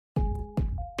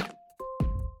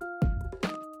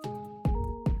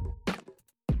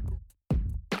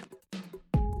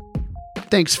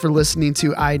Thanks for listening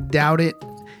to I Doubt It.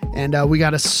 And we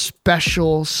got a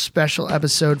special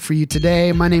episode for you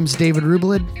today. My name's David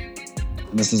Rublid.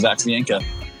 And this is Zach Bianca.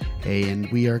 Hey,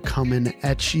 and we are coming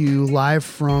at you live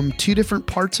from two different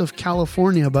parts of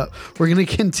California, but we're going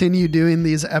to continue doing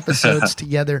these episodes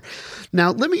together.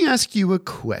 Now, let me ask you a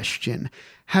question.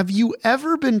 Have you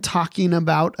ever been talking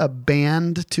about a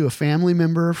band to a family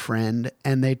member or friend,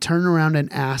 and they turn around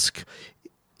and ask,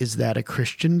 is that a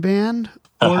Christian band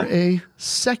or a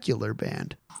secular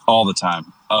band? All the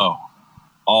time. Oh,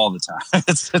 all the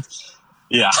time.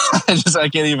 Yeah, I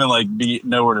can't even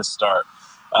know where to start.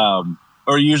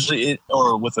 Or usually,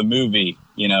 or with a movie,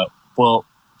 well,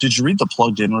 did you read the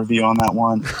Plugged In review on that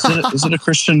one? Is it a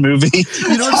Christian movie?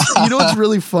 You know what's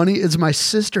really funny is my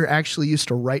sister actually used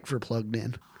to write for Plugged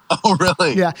In. Oh,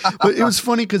 really? Yeah, but it was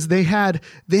funny because they had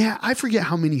I forget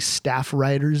how many staff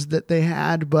writers that they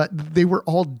had, but they were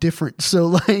all different.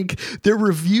 So their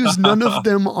reviews, none of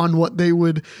them on what they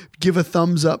would give a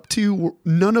thumbs up to,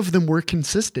 none of them were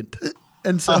consistent.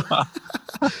 And so,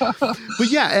 but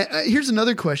yeah, here's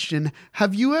another question.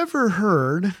 Have you ever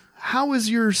heard, how is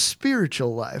your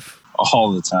spiritual life?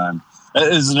 All the time.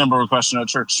 It is the number one question at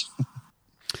church.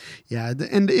 Yeah.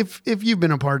 And if you've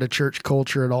been a part of church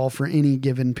culture at all for any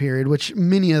given period, which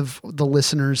many of the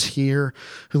listeners here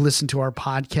who listen to our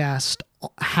podcast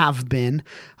have been,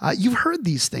 you've heard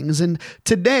these things. And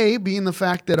today, being the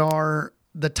fact that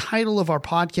the title of our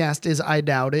podcast is I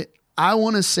Doubt It, I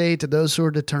want to say to those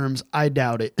sort of terms, I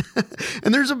doubt it.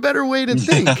 And there's a better way to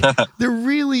think. There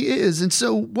really is. And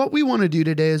so what we want to do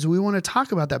today is we want to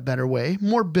talk about that better way,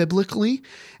 more biblically,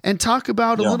 and talk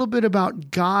about a little bit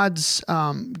about God's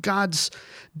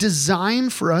design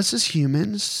for us as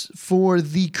humans, for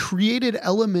the created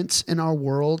elements in our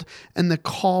world, and the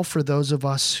call for those of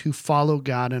us who follow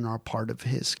God and are part of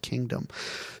his kingdom.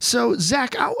 So,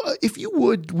 Zach, if you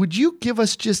would you give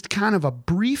us just kind of a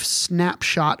brief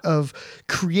snapshot of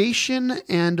creation?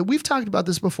 And we've talked about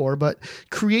this before, but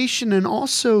creation and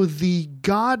also the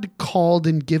God called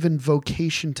and given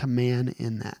vocation to man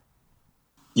in that.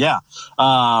 Yeah.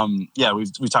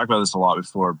 We've talked about this a lot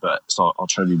before, but so I'll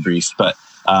try to be brief. But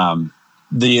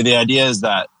the idea is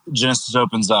that Genesis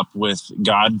opens up with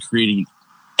God creating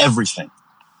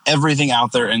everything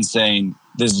out there and saying,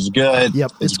 this is good.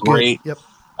 Yep, it's great. Good. Yep.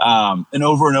 And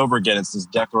over again, it's this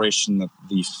declaration that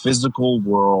the physical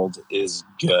world is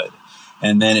good.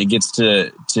 And then it gets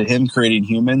to him creating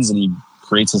humans, and he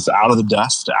creates us out of the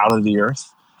dust, out of the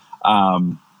earth.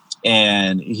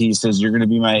 And he says, you're going to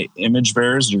be my image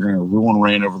bearers. You're going to rule and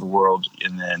reign over the world.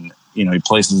 And then, he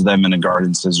places them in a garden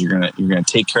and says, you're going to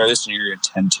take care of this and you're going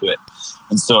to tend to it.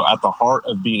 And so at the heart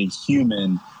of being a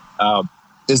human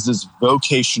is this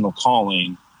vocational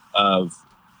calling of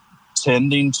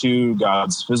tending to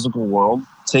God's physical world,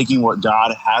 taking what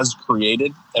God has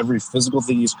created, every physical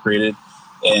thing he's created,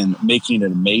 and making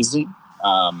it amazing,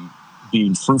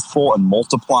 being fruitful and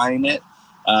multiplying it.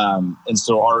 And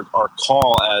so our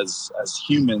call as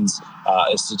humans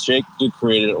is to take the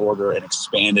created order and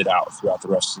expand it out throughout the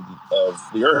rest of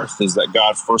the earth. Is that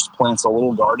God first plants a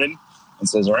little garden and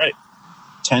says, all right,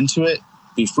 tend to it,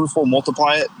 be fruitful,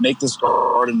 multiply it, make this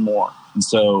garden more. And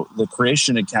so the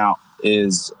creation account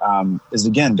is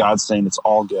again, God saying it's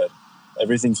all good.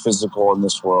 Everything physical in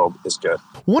this world is good.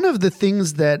 One of the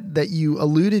things that you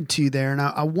alluded to there, and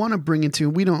I want to bring into,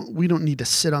 we don't need to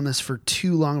sit on this for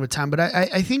too long of a time, but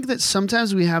I think that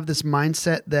sometimes we have this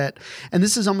mindset that, and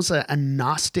this is almost a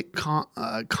Gnostic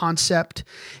concept,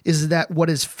 is that what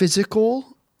is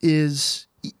physical is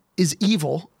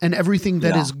evil, and everything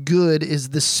that is good is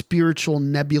the spiritual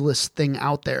nebulous thing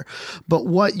out there. But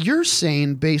what you're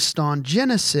saying based on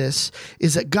Genesis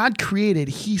is that God created,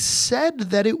 he said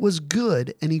that it was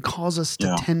good, and he calls us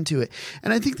to tend to it.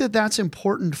 And I think that that's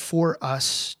important for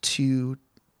us to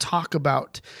talk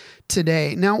about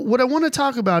today. Now, what I want to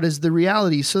talk about is the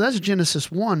reality. So that's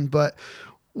Genesis 1, but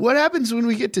what happens when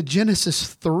we get to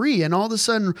Genesis 3 and all of a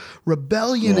sudden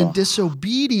rebellion and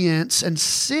disobedience and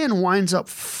sin winds up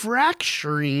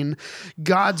fracturing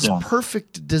God's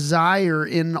perfect desire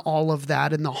in all of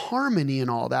that and the harmony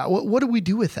and all that? What do we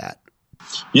do with that?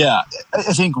 Yeah,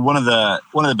 I think one of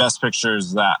the best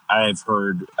pictures that I've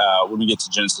heard when we get to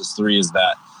Genesis 3 is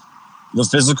that the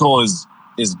physical is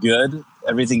good.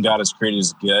 Everything God has created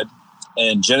is good.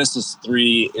 And Genesis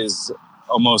 3 is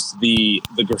almost the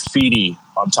graffiti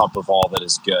on top of all that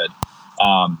is good.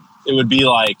 It would be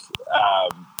like,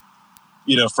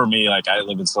 for me, I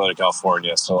live in Southern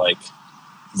California. So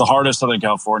the heart of Southern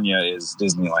California is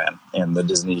Disneyland and the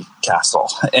Disney Castle.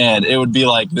 And it would be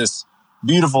like this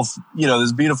beautiful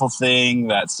thing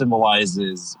that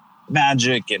symbolizes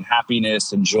magic and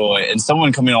happiness and joy, and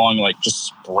someone coming along like just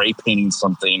spray painting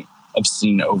something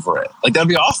obscene over it. Like, that'd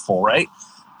be awful, right?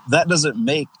 That doesn't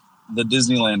make the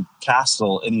Disneyland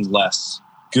castle any less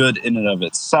good in and of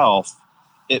itself.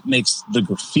 It makes the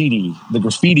graffiti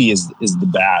is the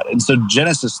bad. And so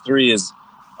Genesis 3 is,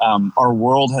 our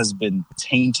world has been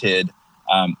tainted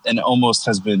and almost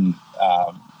has been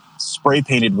spray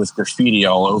painted with graffiti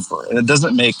all over. And it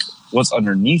doesn't make what's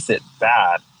underneath it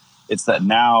bad. It's that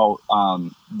now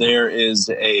there is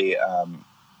a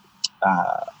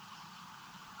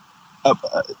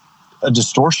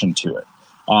distortion to it.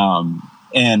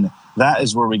 And that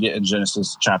is where we get in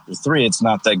Genesis chapter 3. It's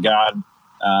not that God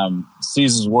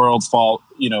sees his world fall,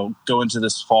 go into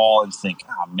this fall and think,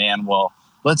 oh man, well,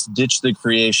 let's ditch the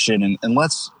creation and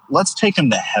let's take him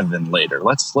to heaven later.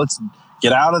 Let's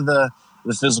get out of the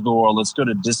physical world. Let's go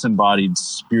to disembodied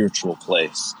spiritual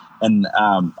place. And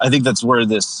I think that's where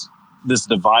this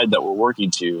divide that we're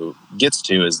working to gets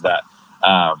to, is that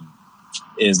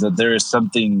there is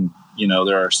something,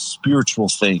 there are spiritual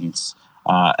things,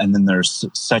 and then there's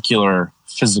secular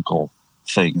physical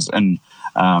things. And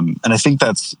I think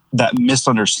that's that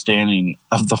misunderstanding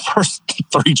of the first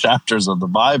 3 chapters of the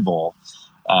Bible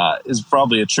is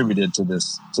probably attributed to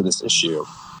this issue.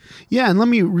 Yeah, and let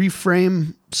me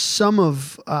reframe some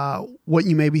of what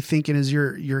you may be thinking as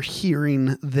you're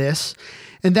hearing this,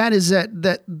 and that is that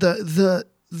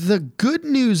the good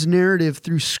news narrative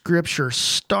through Scripture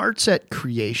starts at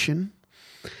creation,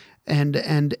 and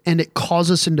it calls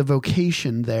us into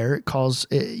vocation there. It calls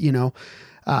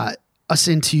us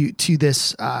into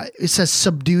this. It says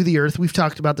subdue the earth. We've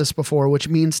talked about this before, which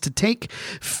means to take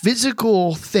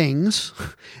physical things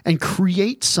and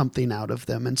create something out of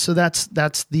them. And so that's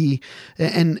the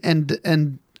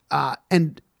and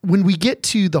when we get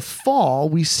to the fall,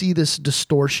 we see this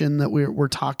distortion that we're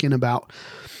talking about.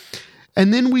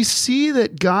 And then we see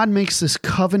that God makes this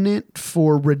covenant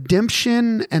for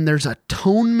redemption, and there's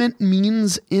atonement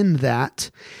means in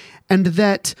that. And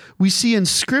that we see in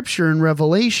Scripture and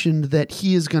Revelation that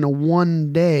he is going to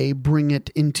one day bring it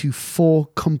into full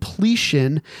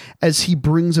completion as he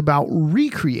brings about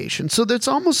recreation. So that's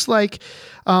almost like,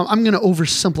 I'm going to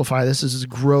oversimplify this. This is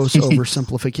gross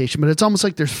oversimplification, but it's almost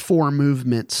like there's 4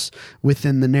 movements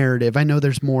within the narrative. I know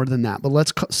there's more than that, but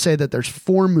let's say that there's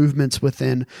 4 movements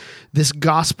within this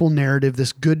gospel narrative,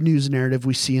 this good news narrative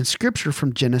we see in Scripture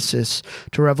from Genesis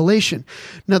to Revelation.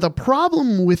 Now, the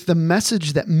problem with the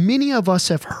message that many of us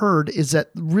have heard is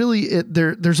that really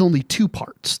there's only 2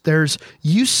 parts. There's,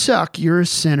 you suck, you're a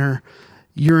sinner,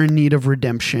 you're in need of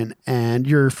redemption, and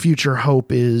your future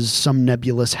hope is some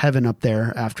nebulous heaven up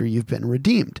there after you've been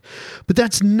redeemed. But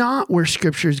that's not where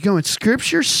Scripture is going.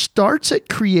 Scripture starts at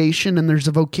creation, and there's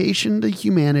a vocation to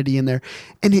humanity in there,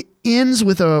 and it ends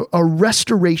with a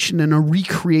restoration and a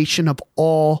recreation of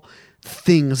all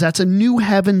things. That's a new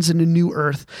heavens and a new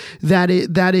earth. That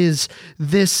is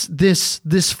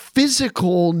this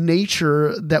physical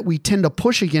nature that we tend to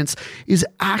push against is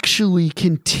actually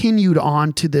continued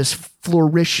on to this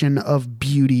flourishing of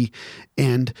beauty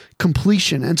and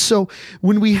completion. And so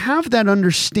when we have that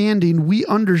understanding, we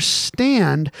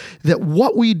understand that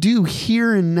what we do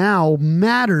here and now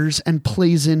matters and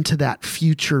plays into that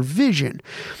future vision.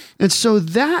 And so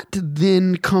that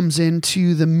then comes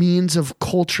into the means of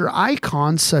culture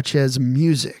icons such as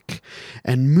music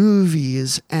and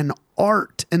movies and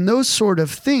art and those sort of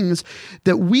things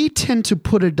that we tend to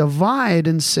put a divide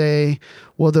and say,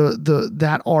 well,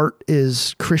 that art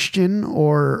is Christian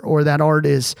or that art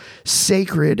is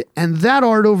sacred and that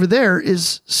art over there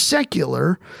is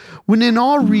secular, when in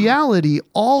all reality,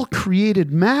 all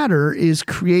created matter is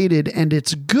created and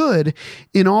it's good.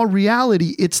 In all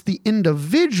reality, it's the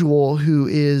individual who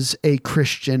is a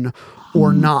Christian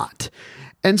or not.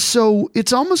 And so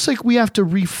it's almost like we have to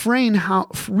reframe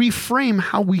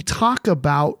how we talk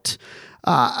about,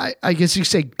 I guess you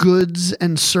say, goods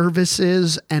and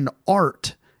services and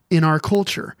art in our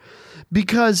culture.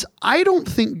 Because I don't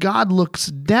think God looks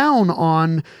down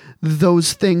on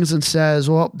those things and says,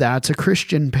 well, that's a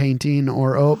Christian painting,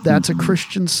 or, oh, that's a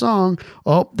Christian song.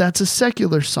 Oh, that's a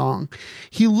secular song.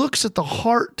 He looks at the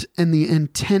heart and the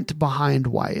intent behind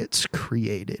why it's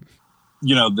created.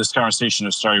 This conversation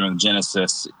is starting with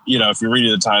Genesis. If you're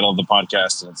reading the title of the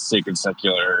podcast and it's sacred,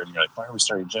 secular, and you're like, why are we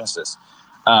starting Genesis?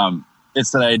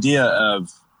 It's that idea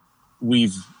of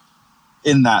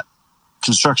in that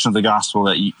construction of the gospel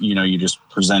that you just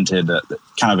presented,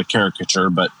 kind of a caricature,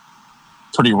 but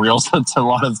pretty real to a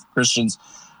lot of Christians,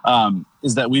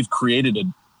 is that we've created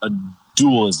a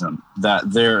dualism,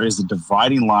 that there is a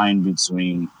dividing line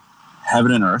between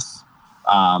heaven and earth,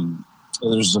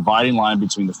 there's a dividing line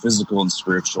between the physical and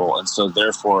spiritual. And so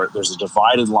therefore there's a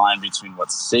divided line between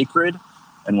what's sacred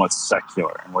and what's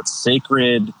secular. And what's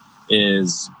sacred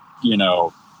is,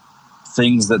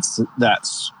 things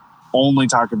that's only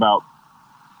talk about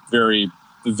very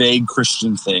vague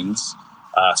Christian things.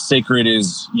 Sacred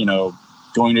is,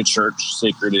 going to church.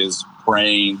 Sacred is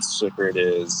praying. Sacred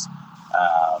is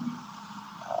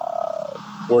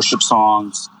worship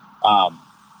songs. But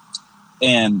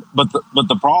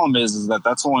the problem is that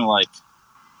that's only like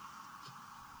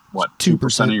what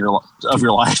 2% of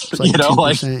your life. It's like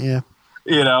 2%, yeah.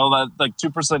 That like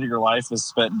 2% of your life is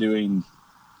spent doing.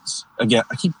 Again,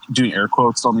 I keep doing air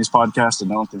quotes on these podcasts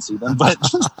and no one can see them, but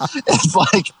it's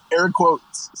like air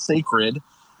quotes sacred.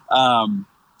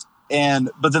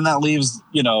 But then that leaves,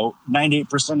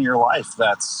 98% of your life.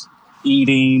 That's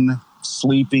eating,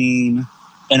 sleeping,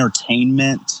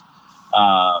 entertainment,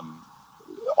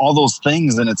 all those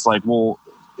things. And it's like, well,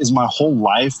 is my whole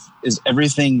life, is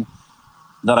everything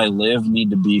that I live need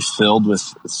to be filled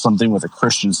with something with a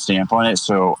Christian stamp on it?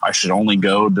 So I should only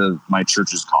go to my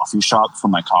church's coffee shop for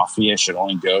my coffee. I should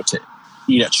only go to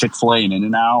eat at Chick-fil-A and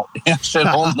In-N-Out.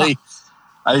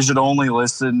 I should only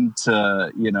listen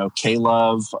to,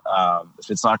 K-Love.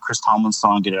 If it's not a Chris Tomlin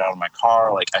song, get it out of my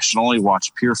car. Like, I should only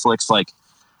watch Pure Flicks. Like,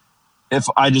 if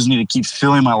I just need to keep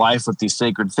filling my life with these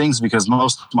sacred things, because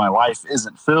most of my life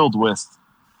isn't filled with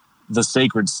the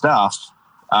sacred stuff.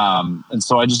 And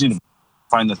so I just need to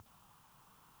find the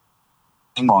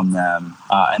thing on them,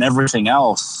 and everything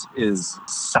else is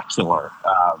secular.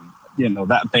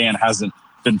 That band hasn't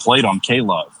been played on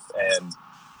K-Love, and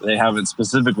they haven't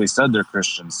specifically said they're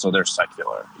Christians, so they're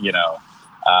secular.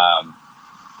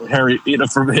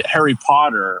 For Harry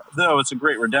Potter, though it's a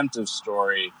great redemptive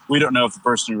story, we don't know if the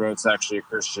person who wrote it's actually a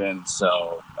Christian,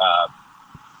 so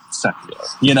secular.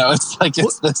 It's like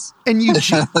it's this. And you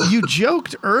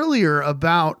joked earlier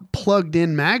about Plugged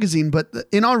In magazine, but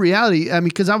in all reality, I mean,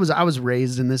 because I was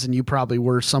raised in this, and you probably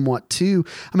were somewhat too.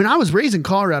 I mean, I was raised in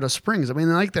Colorado Springs. I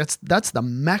mean, like that's the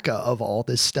mecca of all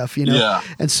this stuff, Yeah.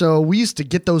 And so we used to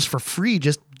get those for free,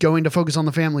 just going to Focus on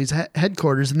the Family's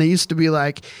headquarters, and they used to be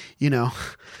like,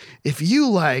 if you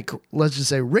like, let's just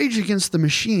say, Rage Against the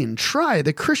Machine, try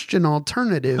the Christian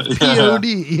alternative, POD,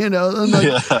 and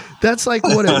like, that's like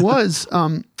what it was.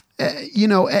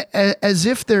 As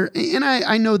if they're, and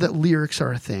I know that lyrics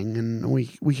are a thing, and we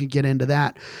could get into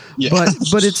that, but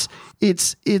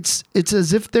it's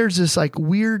as if there's this like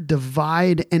weird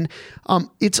divide, and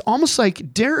it's almost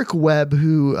like Derek Webb,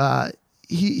 who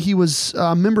he was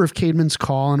a member of Caedmon's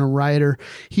Call and a writer.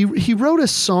 He wrote a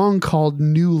song called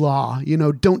New Law.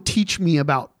 Don't teach me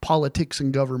about politics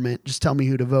and government. Just tell me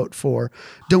who to vote for.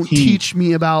 Don't teach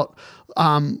me about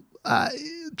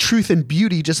truth and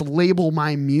beauty. Just label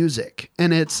my music.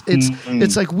 And it's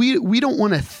like we don't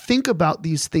want to think about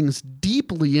these things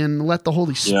deeply and let the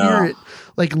Holy Spirit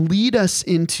like lead us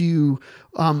into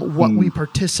what we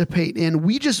participate in.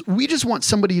 We just want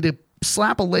somebody to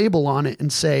slap a label on it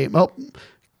and say, oh,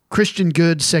 Christian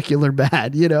good, secular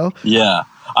bad, Yeah.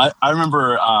 I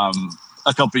remember a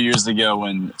couple of years ago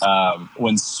when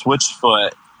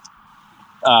Switchfoot,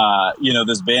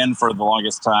 this band for the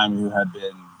longest time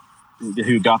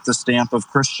who got the stamp of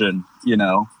Christian,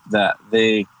 that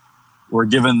they were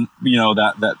given,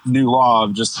 that new law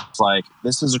of just like,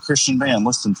 this is a Christian band,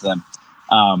 listen to them.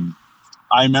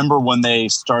 I remember when they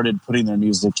started putting their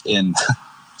music in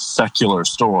secular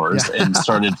stores and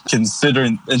started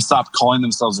considering and stopped calling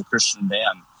themselves a Christian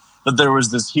band, that there was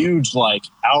this huge like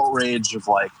outrage of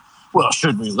like, well,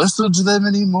 should we listen to them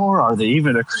anymore? Are they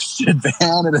even a Christian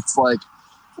band? And it's like,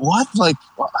 what? Like,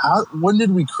 when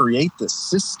did we create this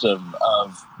system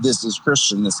of this is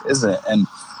Christian, this isn't? And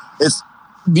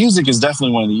music is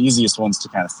definitely one of the easiest ones to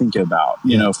kind of think about.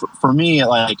 For me,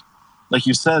 like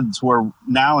you said, to where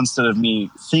now instead of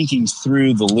me thinking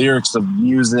through the lyrics of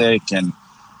music and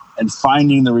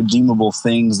finding the redeemable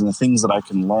things and the things that I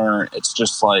can learn, it's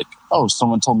just like, oh,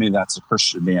 someone told me that's a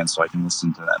Christian band, so I can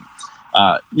listen to them.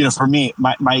 For me,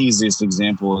 my easiest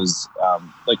example is,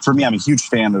 for me, I'm a huge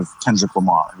fan of Kendrick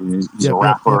Lamar. He's a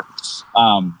rapper.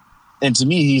 And to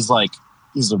me, he's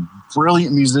a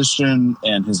brilliant musician,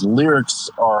 and his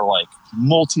lyrics are like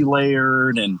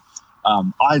multi-layered. And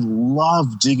I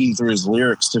love digging through his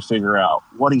lyrics to figure out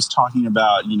what he's talking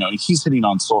about. He's hitting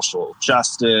on social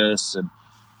justice and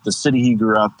the city he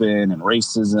grew up in and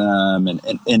racism.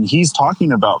 And he's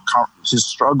talking about his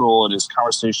struggle and his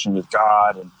conversation with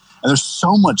God. And there's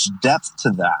so much depth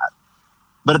to that.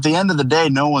 But at the end of the day,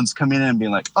 no one's coming in and being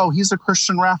like, oh, he's a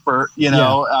Christian rapper. He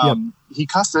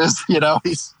cusses, he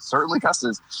certainly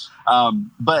cusses.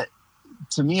 But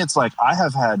to me, it's like I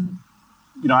have had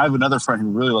I have another friend who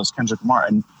really loves Kendrick Lamar,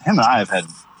 and him and I have had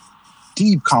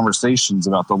deep conversations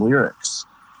about the lyrics,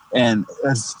 and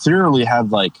have thoroughly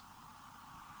had like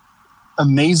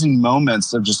amazing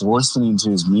moments of just listening to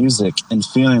his music and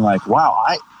feeling like, wow,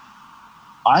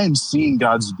 I am seeing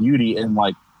God's beauty in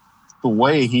like the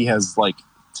way he has like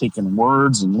taken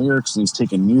words and lyrics, and he's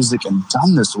taken music and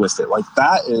done this with it. Like,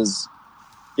 that is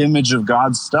image of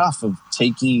God's stuff, of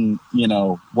taking,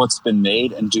 what's been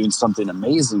made and doing something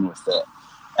amazing with it.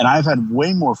 And I've had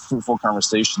way more fruitful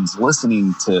conversations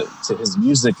listening to his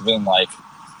music than like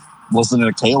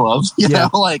listening to Caleb,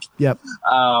 like, yep.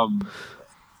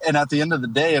 And at the end of the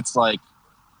day, it's like,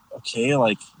 okay,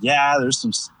 like, yeah, there's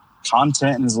some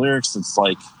content in his lyrics that's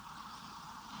like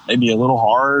maybe a little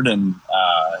hard and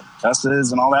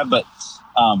cusses and all that, but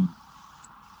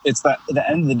it's that at the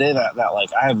end of the day that like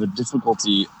I have a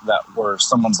difficulty that where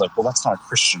someone's like, well, that's not a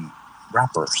Christian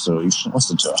rapper, so you shouldn't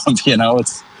listen to him.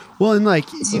 It's well, and like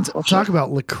you talk about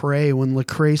Lecrae. When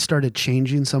Lecrae started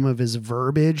changing some of his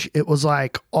verbiage, it was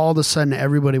like all of a sudden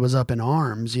everybody was up in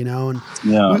arms, and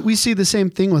we see the same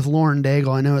thing with Lauren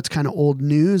Daigle. I know it's kind of old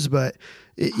news, but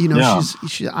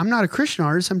she's I'm not a Christian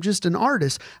artist, I'm just an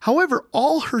artist. However,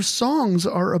 all her songs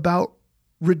are about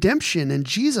redemption and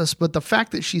Jesus, but the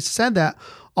fact that she said that,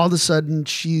 all of a sudden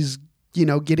she's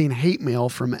getting hate mail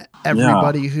from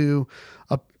everybody who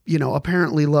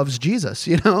apparently loves Jesus.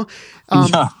 I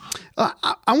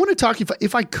want to talk,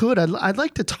 if I could, I'd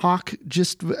like to talk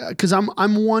just because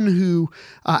I'm one who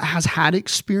has had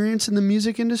experience in the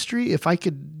music industry. If I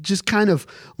could just kind of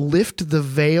lift the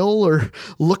veil or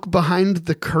look behind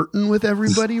the curtain with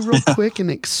everybody real quick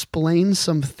and explain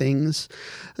some things.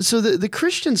 So the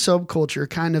Christian subculture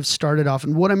kind of started off,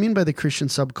 and what I mean by the Christian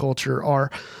subculture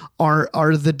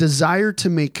are the desire to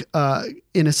make,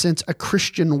 in a sense, a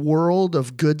Christian world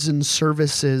of goods and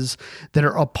services that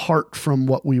are apart from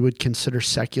what we would consider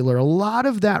secular. A lot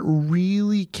of that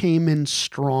really came in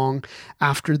strong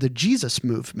after the Jesus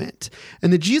movement.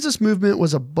 And the Jesus movement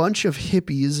was a bunch of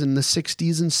hippies in the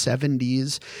 60s and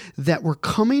 70s that were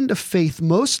coming to faith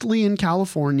mostly in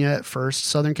California at first,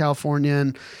 Southern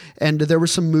California, and there were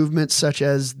some movements such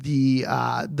as the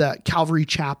Calvary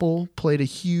Chapel played a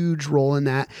huge role in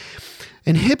that.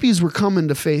 And hippies were coming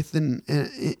to faith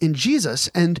in Jesus,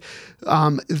 and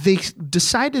they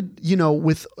decided,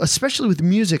 especially with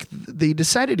music, they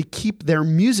decided to keep their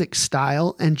music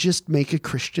style and just make a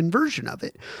Christian version of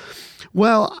it.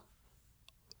 Well,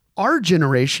 our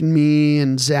generation, me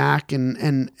and Zach,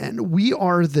 and we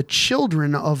are the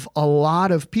children of a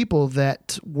lot of people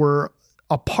that were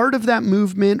a part of that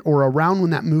movement or around when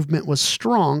that movement was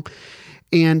strong.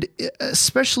 And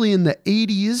especially in the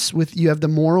 80s, you have the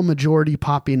moral majority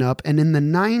popping up. And in the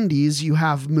 90s, you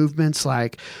have movements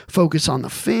like Focus on the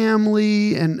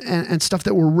Family and stuff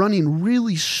that were running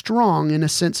really strong, in a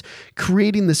sense,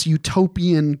 creating this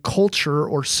utopian culture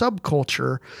or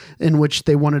subculture in which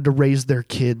they wanted to raise their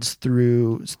kids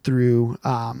through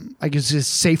I guess,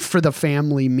 just safe for the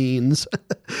family means,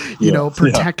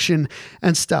 protection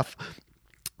and stuff.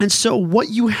 And so what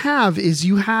you have is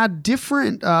you had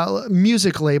different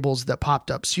music labels that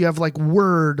popped up. So you have like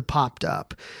Word popped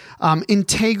up.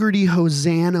 Integrity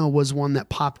Hosanna was one that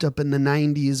popped up in the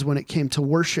 90s when it came to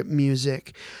worship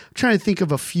music. I'm trying to think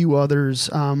of a few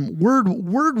others.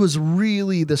 Word was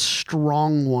really the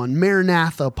strong one.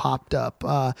 Maranatha popped up.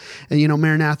 And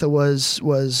Maranatha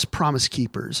was Promise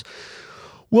Keepers.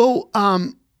 Well,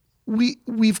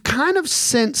 we've kind of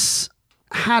since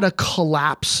had a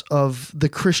collapse of the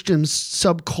Christian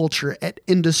subculture at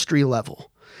industry level.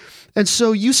 And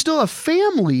so you still have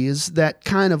families that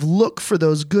kind of look for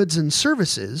those goods and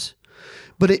services,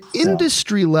 but at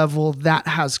industry level, that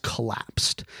has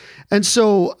collapsed. And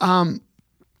so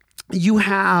you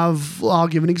have, I'll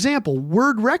give an example.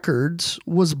 Word Records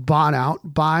was bought out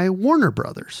by Warner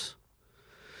Brothers.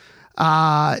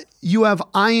 You have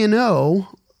I&O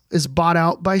is bought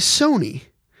out by Sony.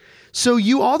 So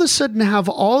you all of a sudden have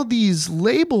all these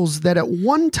labels that at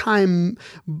one time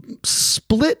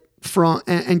split from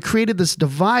and created this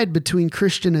divide between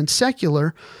Christian and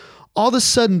secular. All of a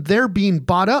sudden they're being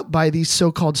bought up by these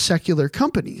so-called secular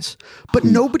companies, but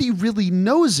nobody really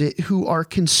knows it who are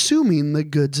consuming the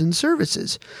goods and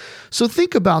services. So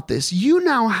think about this. You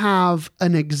now have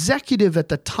an executive at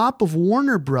the top of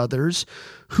Warner Brothers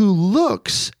who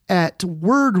looks at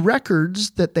Word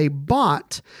Records that they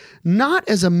bought, not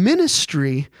as a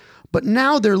ministry, but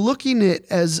now they're looking at it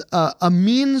as a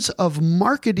means of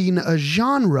marketing a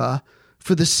genre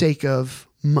for the sake of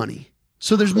money.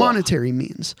 So there's monetary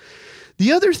means.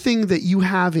 The other thing that you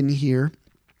have in here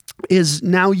is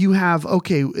now you have,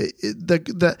 okay,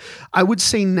 I would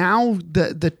say now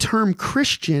the term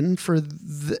Christian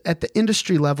at the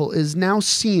industry level is now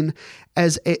seen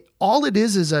as all it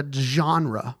is a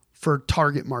genre for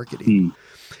target marketing.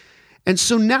 And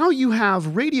so now you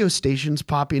have radio stations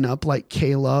popping up like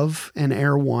K-Love and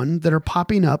Air One that are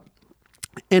popping up,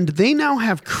 and they now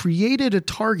have created a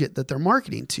target that they're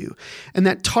marketing to. And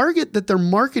that target that they're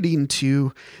marketing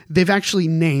to, they've actually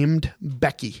named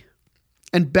Becky.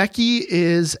 And Becky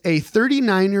is a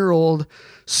 39-year-old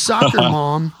soccer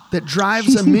mom that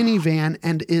drives a minivan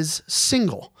and is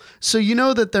single. So you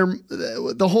know that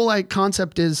the whole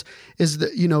concept is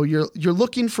that, you know, you're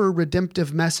looking for a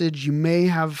redemptive message. You may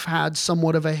have had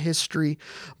somewhat of a history,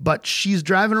 but she's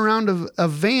driving around a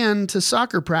van to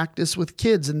soccer practice with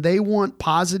kids, and they want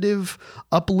positive,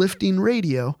 uplifting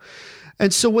radio.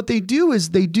 And so what they do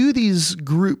is they do these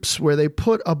groups where they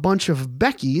put a bunch of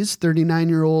Beckys,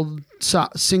 39-year-old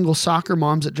single soccer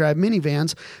moms that drive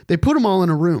minivans, they put them all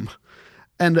in a room.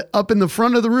 And up in the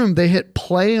front of the room, they hit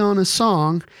play on a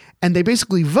song, and they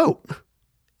basically vote.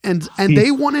 And they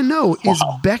want to know, is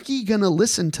Becky going to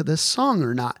listen to this song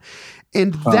or not?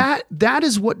 And that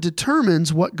is what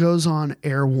determines what goes on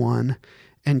Air One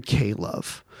and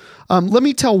K-Love. Let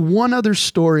me tell one other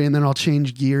story, and then I'll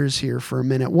change gears here for a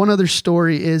minute. One other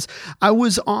story is I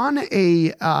was on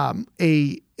a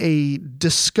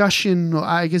discussion,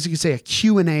 I guess you could say a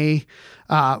Q&A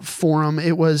forum.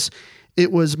 It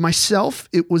was myself.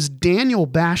 It was Daniel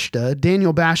Bashta.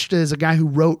 Daniel Bashta is a guy who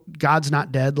wrote "God's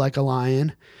Not Dead Like a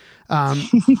Lion,"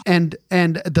 and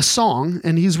the song,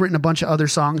 and he's written a bunch of other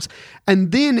songs.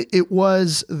 And then it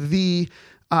was the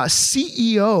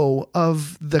CEO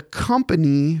of the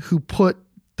company who put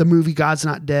the movie God's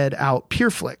Not Dead out,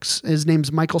 PureFlix. His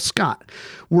name's Michael Scott.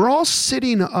 We're all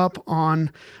sitting up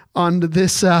on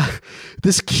this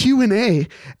Q&A,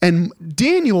 and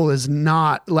Daniel is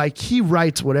not like, he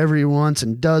writes whatever he wants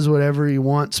and does whatever he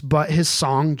wants, but his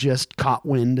song just caught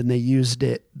wind and they used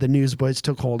it. The Newsboys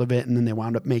took hold of it, and then they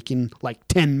wound up making like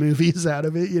 10 movies out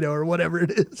of it, you know, or whatever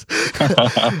it is.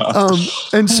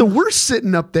 And so we're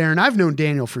sitting up there, and I've known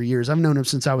Daniel for years. I've known him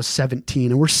since I was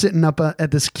 17, and we're sitting up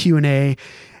at this Q&A,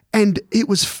 and it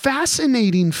was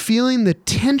fascinating feeling the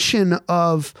tension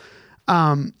of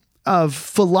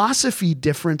philosophy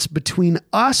difference between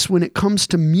us when it comes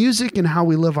to music and how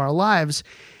we live our lives,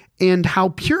 and how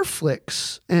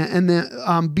PureFlix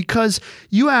because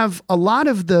you have a lot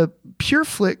of the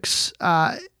PureFlix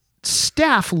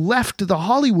staff left the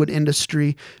Hollywood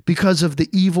industry because of the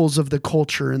evils of the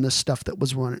culture and the stuff that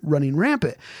was running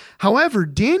rampant. However,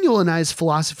 Daniel and I's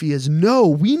philosophy is, no,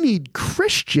 we need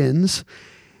Christians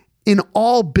in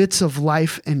all bits of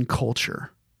life and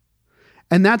culture.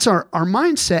 And that's our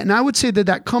mindset. And I would say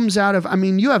that comes out of, I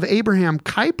mean, you have Abraham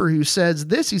Kuyper who says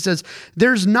this. He says,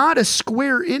 there's not a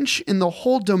square inch in the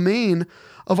whole domain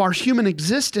of our human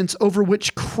existence over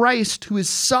which Christ, who is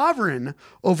sovereign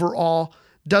over all,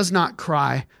 does not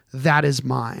cry, that is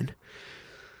mine.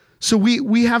 So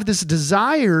we have this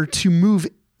desire to move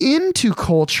into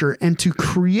culture and to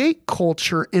create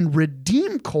culture and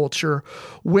redeem culture,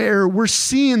 where we're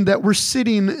seeing that we're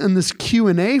sitting in this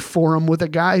Q&A forum with a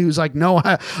guy who's like, no,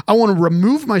 I want to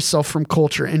remove myself from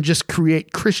culture and just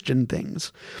create Christian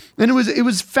things. And it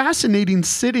was fascinating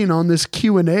sitting on this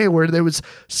Q&A where there was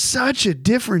such a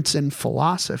difference in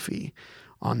philosophy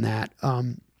on that.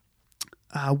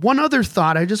 One other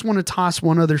thought, I just want to toss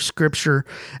one other scripture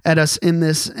at us in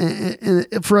this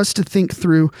for us to think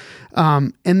through.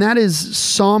 And that is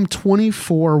Psalm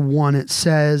 24:1.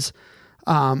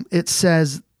 It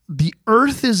says, the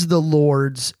earth is the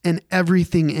Lord's and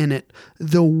everything in it,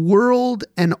 the world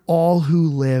and all who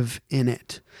live in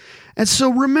it. And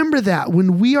so remember that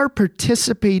when we are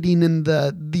participating in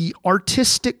the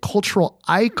artistic cultural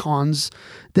icons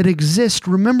that exist,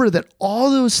 remember that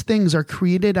all those things are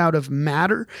created out of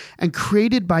matter and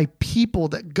created by people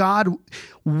that God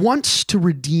wants to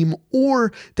redeem,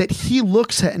 or that he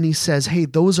looks at and he says, hey,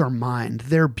 those are mine.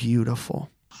 They're beautiful.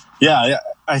 Yeah,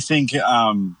 I think,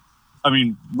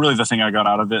 really the thing I got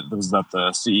out of it was that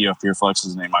the CEO of PureFlix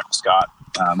is named Michael Scott.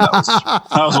 That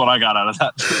was what I got out of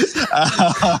that.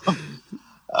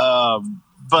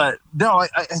 But no,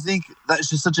 I think that's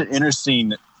just such an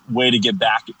interesting way to get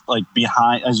back, like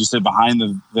behind, as you said, behind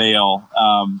the veil,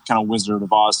 kind of Wizard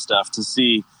of Oz stuff, to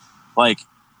see like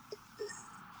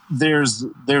there's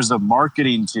a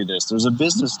marketing to this. There's a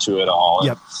business to it all.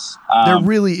 Yep. There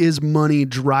really is money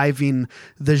driving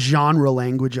the genre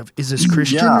language of, is this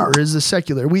Christian or is this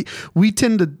secular? We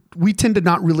tend to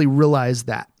not really realize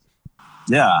that.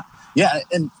 Yeah. Yeah.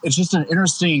 And it's just an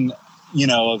interesting,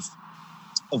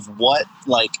 of what,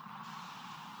 like,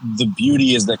 the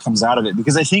beauty is that comes out of it.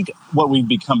 Because I think what we've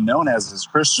become known as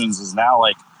Christians is now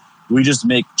like, we just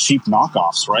make cheap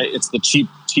knockoffs, right? It's the cheap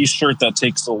t-shirt that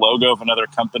takes the logo of another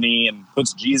company and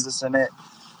puts Jesus in it.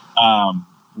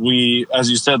 We, as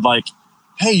you said, like,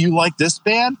 hey, you like this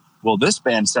band? Well, this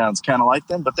band sounds kind of like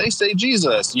them, but they say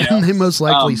Jesus, you know? And they most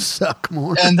likely suck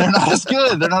more. And they're not as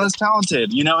good. They're not as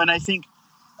talented, you know? And I think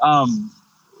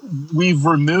we've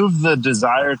removed the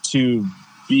desire to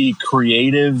be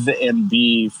creative and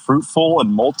be fruitful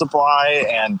and multiply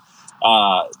and,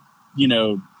 you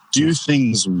know, do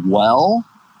things well.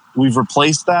 We've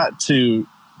replaced that to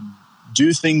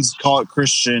do things, call it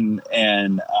Christian,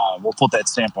 and we'll put that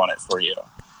stamp on it for you.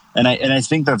 And I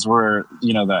think that's where,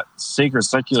 you know, that sacred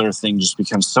secular thing just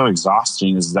becomes so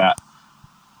exhausting, is that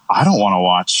I don't want to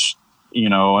watch, you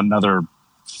know, another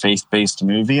faith-based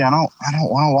movie. I don't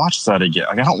want to watch that again.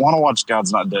 Like, I don't want to watch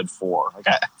God's Not Dead 4. Like,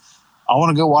 I want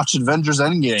to go watch Avengers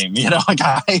Endgame. You know, like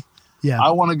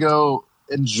I want to go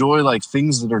enjoy like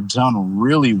things that are done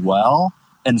really well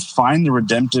and find the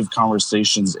redemptive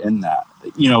conversations in that.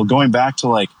 You know, going back to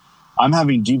like, I'm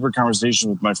having deeper conversation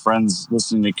with my friends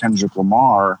listening to Kendrick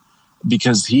Lamar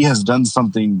because he has done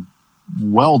something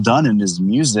well done in his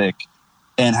music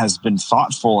and has been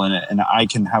thoughtful in it. And I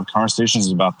can have conversations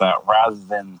about that rather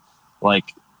than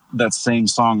like that same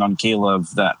song on Caleb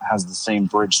that has the same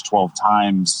bridge 12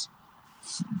 times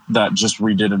that just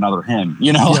redid another hymn,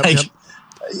 you know,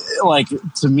 like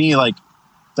to me, like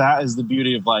that is the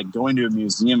beauty of like going to a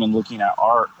museum and looking at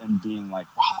art and being like,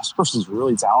 wow, this person's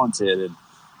really talented.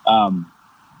 And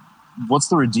what's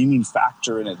the redeeming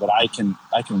factor in it that I can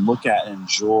look at and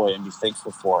enjoy and be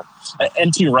thankful for?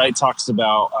 N.T. Wright talks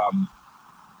about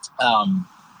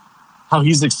how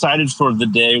he's excited for the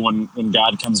day when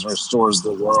God comes and restores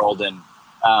the world. And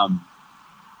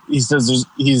he says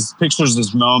he pictures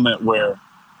this moment where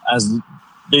as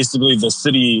basically the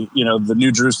city, you know, the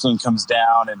New Jerusalem comes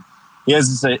down, and he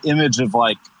has this image of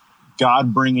like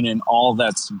God bringing in all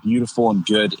that's beautiful and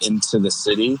good into the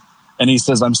city. And he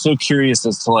says, I'm so curious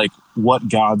as to like what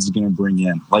God's going to bring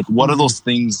in. Like, what are those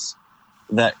things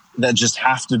that just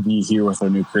have to be here with our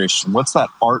new creation? What's that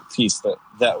art piece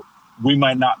that we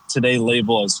might not today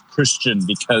label as Christian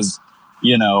because,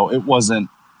 you know, it wasn't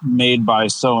made by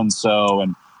so-and-so,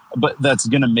 but that's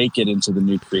going to make it into the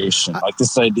new creation. Like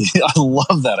this idea. I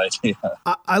love that idea.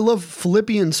 I love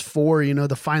Philippians 4, you know,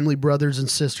 the finally brothers and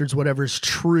sisters, whatever's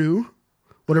true,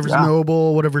 whatever's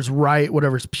noble, whatever's right,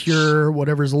 whatever's pure,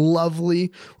 whatever's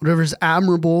lovely, whatever's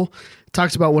admirable. It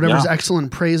talks about whatever's excellent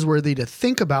and praiseworthy, to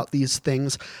think about these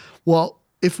things. Well,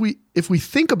 if we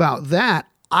think about that,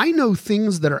 I know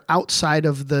things that are outside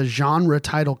of the genre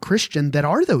title Christian that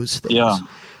are those things. Yeah.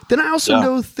 Then I also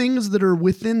know things that are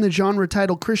within the genre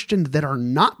title Christian that are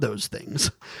not those things.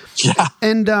 Yeah.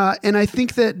 And I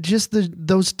think that just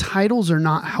those titles are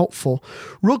not helpful.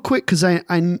 Real quick, because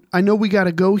I know we got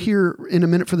to go here in a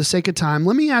minute for the sake of time.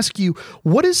 Let me ask you,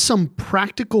 what is some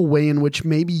practical way in which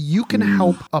maybe you can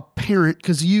help a parent,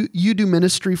 because you do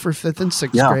ministry for 5th and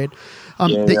 6th grade,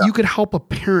 that you could help a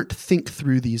parent think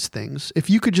through these things? If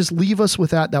you could just leave us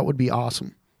with that would be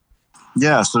awesome.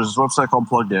 Yeah, so there's a website called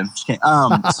Plugged In. So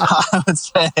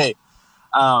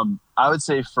I would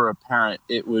say for a parent,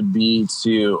 it would be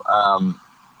to,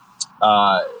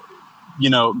 you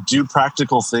know, do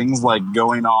practical things like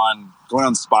going on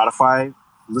Spotify,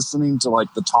 listening to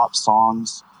like the top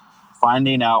songs,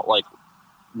 finding out like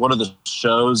what are the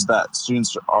shows that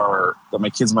that my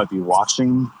kids might be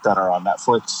watching that are on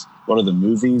Netflix. What are the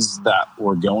movies that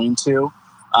we're going to,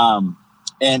 and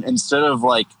instead of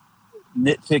like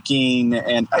nitpicking,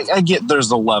 and I get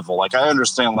there's a level, like I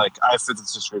understand, like I have 5th and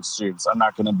 6th grade students. I'm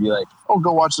not going to be like, oh,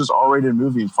 go watch this R-rated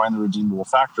movie and find the redeemable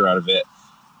factor out of it.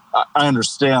 I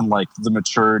understand like the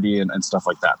maturity and stuff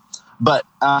like that. But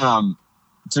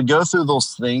to go through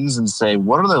those things and say,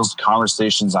 what are those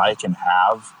conversations I can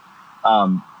have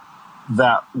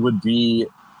that would be,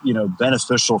 you know,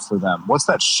 beneficial for them? What's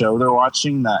that show they're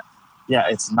watching that,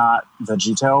 it's not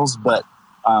VeggieTales, but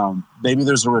maybe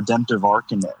there's a redemptive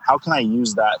arc in it. How can I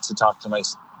use that to talk to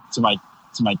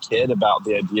my kid about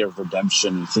the idea of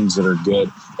redemption and things that are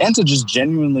good, and to just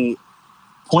genuinely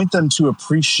point them to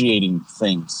appreciating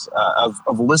things,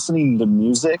 of listening to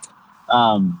music,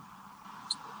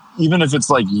 even if it's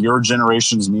like your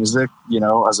generation's music, you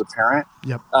know, as a parent,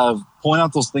 point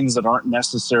out those things that aren't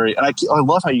necessary. And I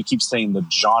love how you keep saying the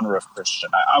genre of Christian.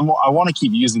 I want to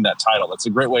keep using that title. That's a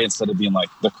great way, instead of being like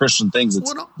the Christian things,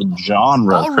 it's the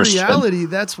genre of Christian. In reality,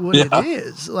 that's what it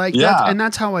is. Like, and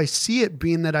that's how I see it,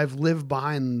 being that I've lived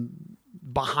behind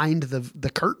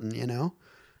the curtain, you know?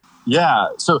 Yeah.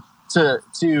 So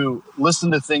to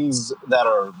listen to things that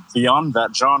are beyond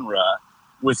that genre,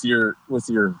 with your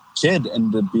kid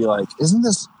and to be like, doesn't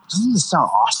this sound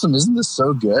awesome? Isn't this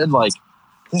so good? Like,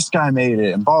 this guy made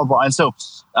it and blah, blah, blah. And so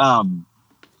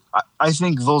I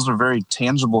think those are very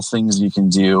tangible things you can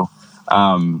do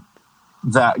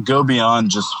that go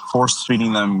beyond just force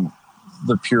feeding them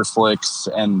the pure flicks.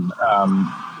 And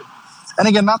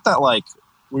again, not that like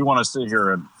we want to sit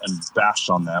here and bash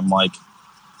on them. Like,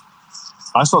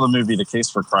 I saw the movie The Case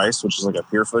for Christ, which is like a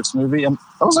pure flicks movie, and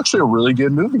that was actually a really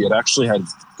good movie. It actually had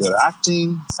good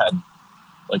acting, had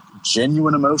like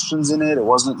genuine emotions in it. It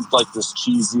wasn't like this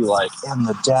cheesy, like, and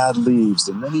the dad leaves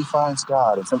and then he finds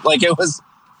God. And like, it was,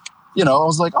 I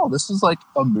was like, oh, this is like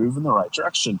a move in the right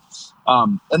direction.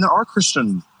 And there are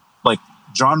Christian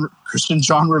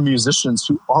genre musicians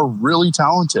who are really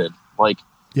talented. Like,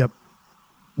 yep.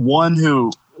 One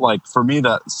who, like, for me,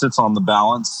 that sits on the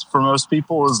balance for most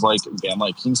people is like, again,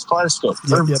 like King's Kaleidoscope.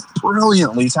 They're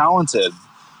brilliantly talented.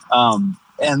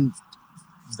 And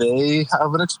they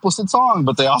have an explicit song,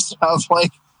 but they also have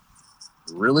like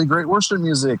really great worship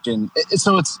music. And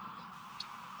so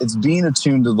it's being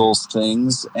attuned to those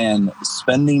things and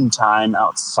spending time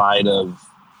outside of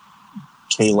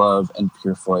K-Love and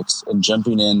PureFlix and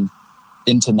jumping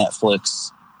into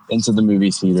Netflix, into the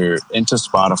movie theater, into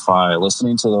Spotify,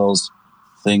 listening to those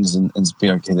things and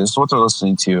being, okay, this is what they're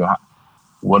listening to.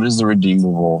 What is the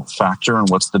redeemable factor and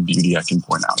what's the beauty I can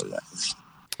point out of it?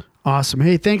 Awesome.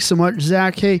 Hey, thanks so much,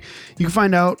 Zach. Hey, you can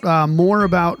find out more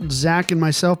about Zach and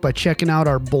myself by checking out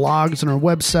our blogs and our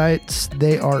websites.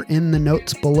 They are in the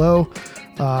notes below.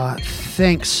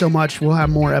 Thanks so much. We'll have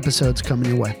more episodes coming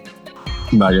your way.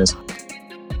 Bye, guys.